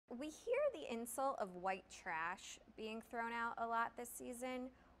We hear the insult of white trash being thrown out a lot this season.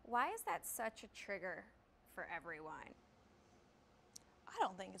 Why is that such a trigger for everyone? I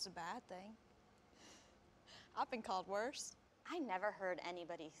don't think it's a bad thing. I've been called worse. I never heard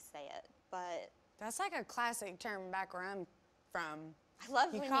anybody say it, but... That's like a classic term back where I'm from. I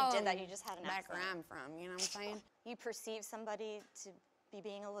love when you did that, you just had an accent. Back where I'm from, you know what I'm saying? You perceive somebody to be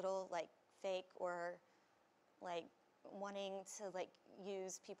being a little, like, fake or, like, wanting to, like,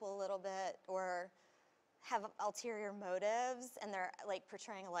 use people a little bit or have ulterior motives, and they're, like,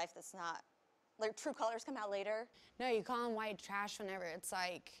 portraying a life that's not, like, true colors come out later. No, you call them white trash whenever it's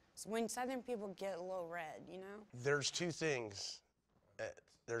like, when Southern people get a little red, you know? There's two things.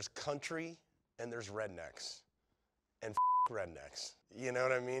 There's country and there's rednecks. And rednecks. You know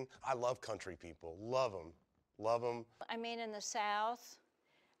what I mean? I love country people. Love them. Love them. I mean, in the South,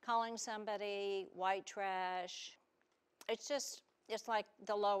 calling somebody white trash, it's just, it's like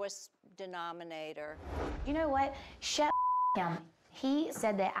the lowest denominator. You know what? Shep him. He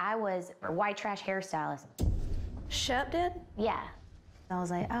said that I was a white trash hairstylist. Shep did? Yeah. I was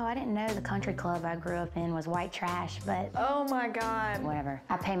like, oh, I didn't know the country club I grew up in was white trash, but... Oh my God. Whatever.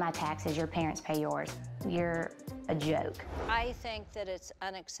 I pay my taxes, your parents pay yours. You're a joke. I think that it's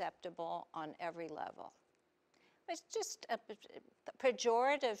unacceptable on every level. It's just a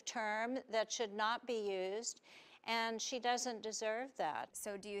pejorative term that should not be used, and she doesn't deserve that.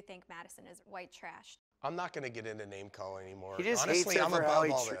 So do you think Madison is white trash? I'm not going to get into name calling anymore. He just honestly, hates her I'm for above how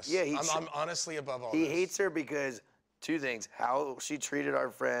he all this. Yeah, I'm honestly above all he this. He hates her because two things: how she treated our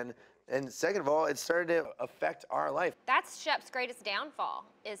friend, and second of all, it started to affect our life. That's Shep's greatest downfall,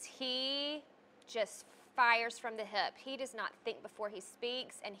 is he just fires from the hip. He does not think before he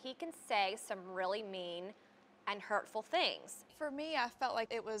speaks, and he can say some really mean and hurtful things. For me, I felt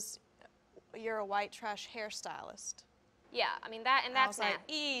like it was, you're a white trash hairstylist. Yeah, I mean, that's like,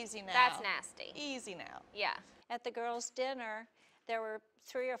 easy now. That's nasty. Easy now. Yeah. At the girls' dinner, there were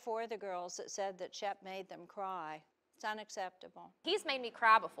 3 or 4 of the girls that said that Shep made them cry. It's unacceptable. He's made me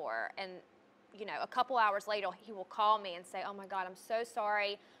cry before, and you know, a couple hours later, he will call me and say, oh my God, I'm so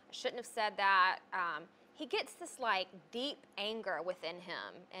sorry. I shouldn't have said that. He gets this like deep anger within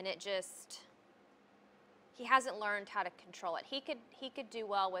him, and it just, he hasn't learned how to control it. He could do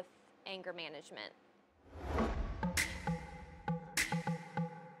well with anger management.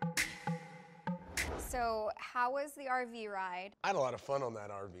 So how was the RV ride? I had a lot of fun on that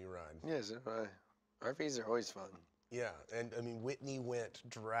RV ride. Yes, RVs are always fun. Yeah, and I mean, Whitney went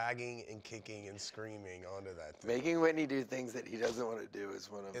dragging and kicking and screaming onto that thing. Making Whitney do things that he doesn't want to do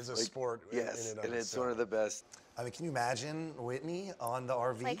is one of... Is a sport yes, in and of and it's itself. one of the best. I mean, can you imagine Whitney on the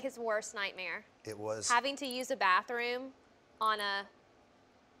RV? It's like his worst nightmare. It was... Having to use a bathroom on a,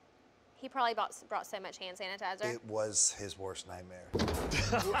 he probably brought so much hand sanitizer. It was his worst nightmare.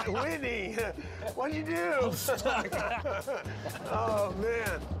 Whitney, what'd you do? Oh,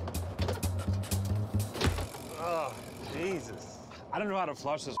 man. Oh, Jesus. I don't know how to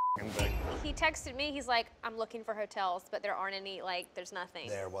flush this thing. He texted me, he's like, I'm looking for hotels, but there aren't any, like, there's nothing.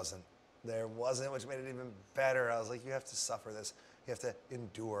 There wasn't, which made it even better. I was like, you have to suffer this. You have to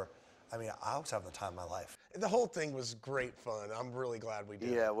endure. I mean, I was having the time of my life. The whole thing was great fun. I'm really glad we did.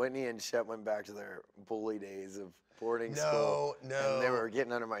 Yeah, Whitney and Shep went back to their bully days of boarding school. No. And they were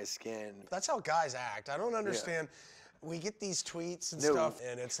getting under my skin. That's how guys act. I don't understand. Yeah. We get these tweets and No. stuff,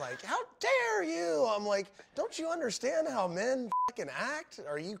 and it's like, how dare you? I'm like, don't you understand how men fucking act?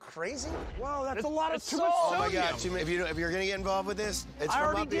 Are you crazy? Well, that's a lot of salt. Oh my God, if you're gonna get involved with this, it's I from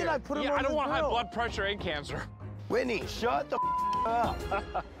already up did. here. I put him on I don't want high blood pressure and cancer. Whitney, shut the up.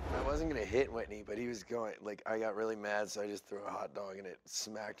 I wasn't gonna hit Whitney, but he was going, like, I got really mad, so I just threw a hot dog and it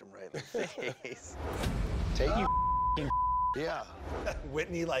smacked him right in the face. Take you Yeah.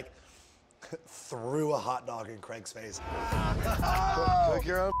 Whitney, like, threw a hot dog in Craig's face. Cook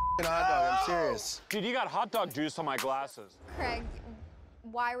your own hot dog, I'm serious. Dude, you got hot dog juice on my glasses. Craig,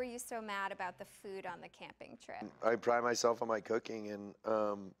 why were you so mad about the food on the camping trip? I pride myself on my cooking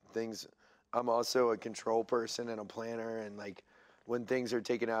and things. I'm also a control person and a planner, and like when things are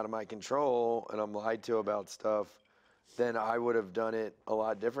taken out of my control and I'm lied to about stuff, then I would have done it a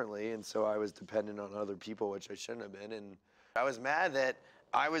lot differently, and so I was dependent on other people, which I shouldn't have been. And I was mad that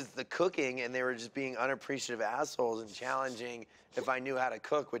I was the cooking and they were just being unappreciative assholes and challenging if I knew how to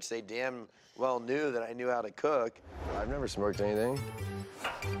cook, which they damn well knew that I knew how to cook. I've never smoked anything.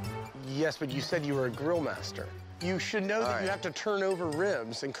 Yes, but you said you were a grill master. You should know that you have to turn over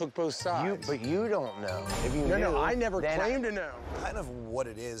ribs and cook both sides. But you don't know. If you No, I never claimed to know. Kind of what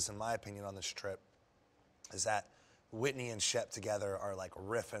it is, in my opinion, on this trip, is that Whitney and Shep together are like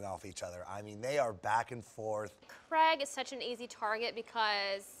riffing off each other. I mean, they are back and forth. Craig is such an easy target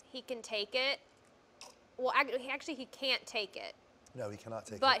because he can take it. Well, actually, he can't take it. No, he cannot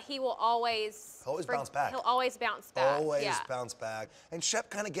take it. But he will always... He'll always bounce back. He'll always bounce back. Always yeah. bounce back. And Shep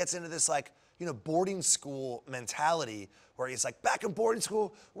kind of gets into this, like, you know, boarding school mentality where he's like, back in boarding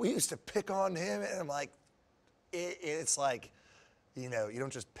school, we used to pick on him. And I'm like, it's like, you know, you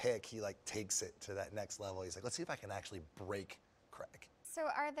don't just pick, he like takes it to that next level. He's like, let's see if I can actually break Craig. So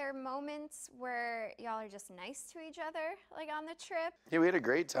are there moments where y'all are just nice to each other, like on the trip? Yeah, we had a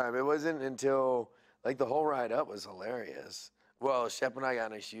great time. It wasn't until, like, the whole ride up was hilarious. Well, Shep and I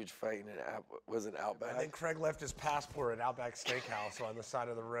got in a huge fight, and it was an Outback. I think Craig left his passport at Outback Steakhouse on the side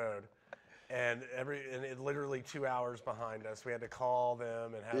of the road. And it literally 2 hours behind us. We had to call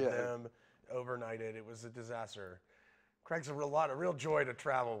them and have them overnighted. It was a disaster. Craig's a real joy to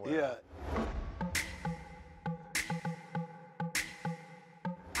travel with. Yeah.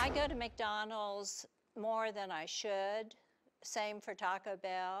 I go to McDonald's more than I should. Same for Taco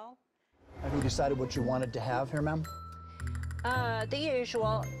Bell. Have you decided what you wanted to have here, ma'am? The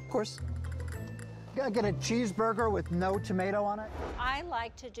usual. Of course. Gotta get a cheeseburger with no tomato on it. I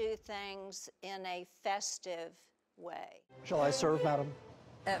like to do things in a festive way. Shall I serve, madam?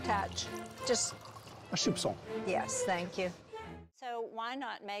 Attach. Just, A soupçon. yes, thank you. So why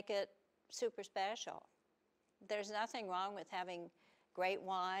not make it super special? There's nothing wrong with having great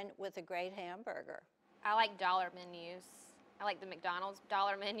wine with a great hamburger. I like dollar menus. I like the McDonald's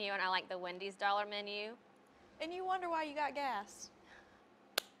dollar menu, and I like the Wendy's dollar menu. And you wonder why you got gas.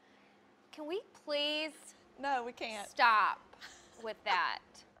 Can we please No, we can't. stop with that?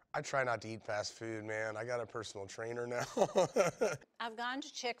 I try not to eat fast food, man. I got a personal trainer now. I've gone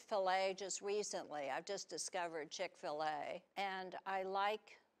to Chick-fil-A just recently. I've just discovered Chick-fil-A, and I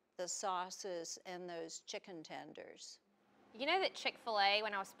like the sauces and those chicken tenders. You know that Chick-fil-A,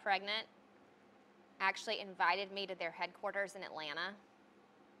 when I was pregnant, actually invited me to their headquarters in Atlanta?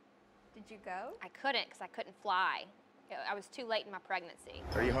 Did you go? I couldn't because I couldn't fly. I was too late in my pregnancy.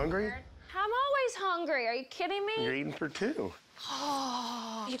 Are you hungry? I'm always hungry. Are you kidding me? You're eating for two.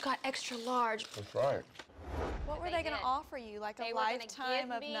 Oh, you got extra large. That's right. What were they going to offer you? Like a They were gonna lifetime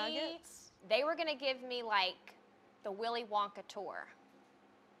give of me- nuggets? They were gonna give me like the Willy Wonka tour.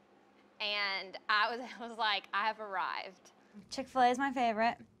 And I was like, I have arrived. Chick-fil-A is my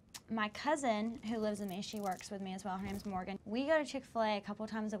favorite. My cousin, who lives with me, she works with me as well, her name's Morgan. We go to Chick-fil-A a couple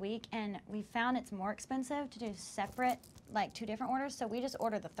times a week, and we found it's more expensive to do separate, like 2 different orders, so we just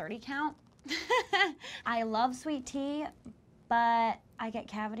order the 30 count. I love sweet tea, but I get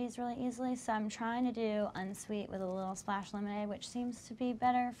cavities really easily, so I'm trying to do unsweet with a little splash lemonade, which seems to be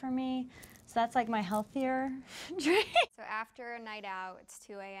better for me. So that's like my healthier drink. So after a night out, it's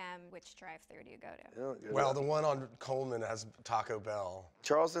 2 a.m., which drive-thru do you go to? Well, the one on Coleman has Taco Bell.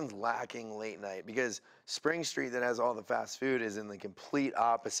 Charleston's lacking late night because Spring Street, that has all the fast food, is in the complete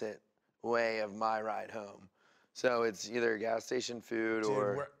opposite way of my ride home. So it's either gas station food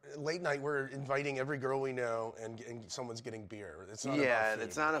or... Late night, we're inviting every girl we know, and someone's getting beer. It's not about food.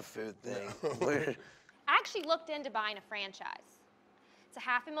 It's not a food thing. I actually looked into buying a franchise. It's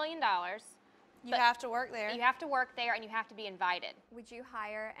 $500,000. You have to work there. You have to work there, and you have to be invited. Would you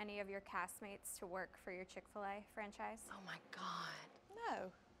hire any of your castmates to work for your Chick-fil-A franchise? Oh my God.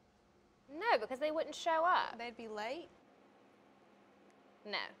 No. No, because they wouldn't show up. They'd be late.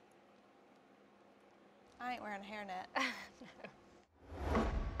 No. I ain't wearing a hairnet.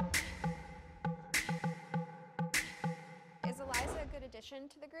 Is Eliza a good addition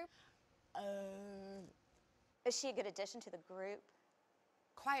to the group? Is she a good addition to the group?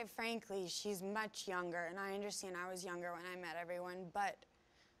 Quite frankly, she's much younger, and I understand I was younger when I met everyone, but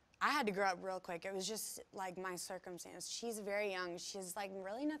I had to grow up real quick. It was just like my circumstance. She's very young. She's like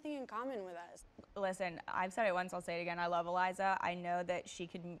really nothing in common with us. Listen, I've said it once, I'll say it again. I love Eliza. I know that she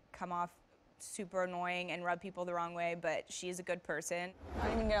can come off super annoying and rub people the wrong way, but she's a good person.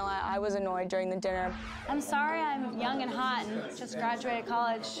 Not even gonna lie, I was annoyed during the dinner. I'm sorry I'm young and hot and just graduated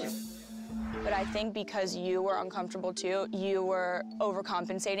college. But I think because you were uncomfortable too, you were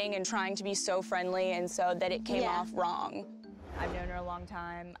overcompensating and trying to be so friendly, and so that it came off wrong. I've known her a long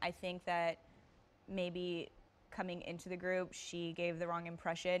time. I think that maybe coming into the group, she gave the wrong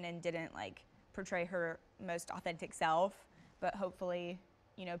impression and didn't like portray her most authentic self, but hopefully,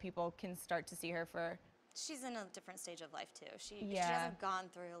 you know, people can start to see her for... She's in a different stage of life too. She Yeah. hasn't gone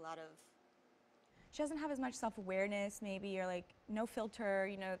through a lot of... She doesn't have as much self-awareness maybe, or like no filter,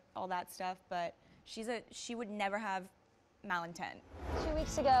 you know, all that stuff, but she would never have malintent. 2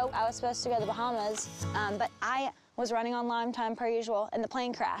 weeks ago, I was supposed to go to the Bahamas, but I was running on Lime time per usual, and the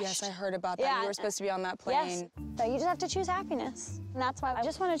plane crashed. Yes, I heard about that. Yeah. You were supposed to be on that plane. Yes. So you just have to choose happiness. And that's why I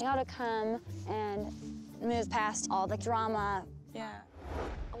just wanted y'all to come and move past all the drama. Yeah.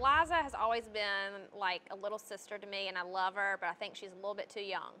 Eliza has always been like a little sister to me, and I love her, but I think she's a little bit too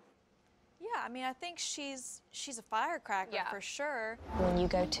young. Yeah, I mean, I think she's a firecracker for sure. When you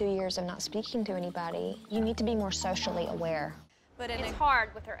go 2 years of not speaking to anybody, you need to be more socially aware. But it's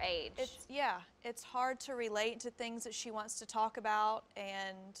hard with her age. It's hard to relate to things that she wants to talk about,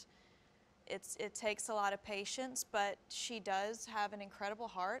 and it takes a lot of patience, but she does have an incredible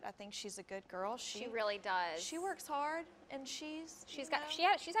heart. I think she's a good girl. She really does. She works hard, and she's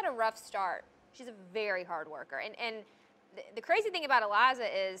had a rough start. She's a very hard worker, and the crazy thing about Eliza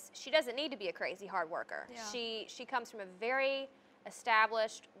is she doesn't need to be a crazy hard worker. Yeah. She comes from a very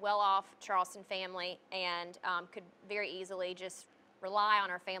established, well-off Charleston family, and could very easily just rely on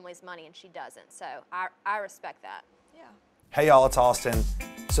her family's money, and she doesn't. So I respect that. Yeah. Hey y'all, it's Austen.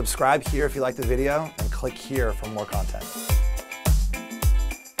 Subscribe here if you like the video and click here for more content.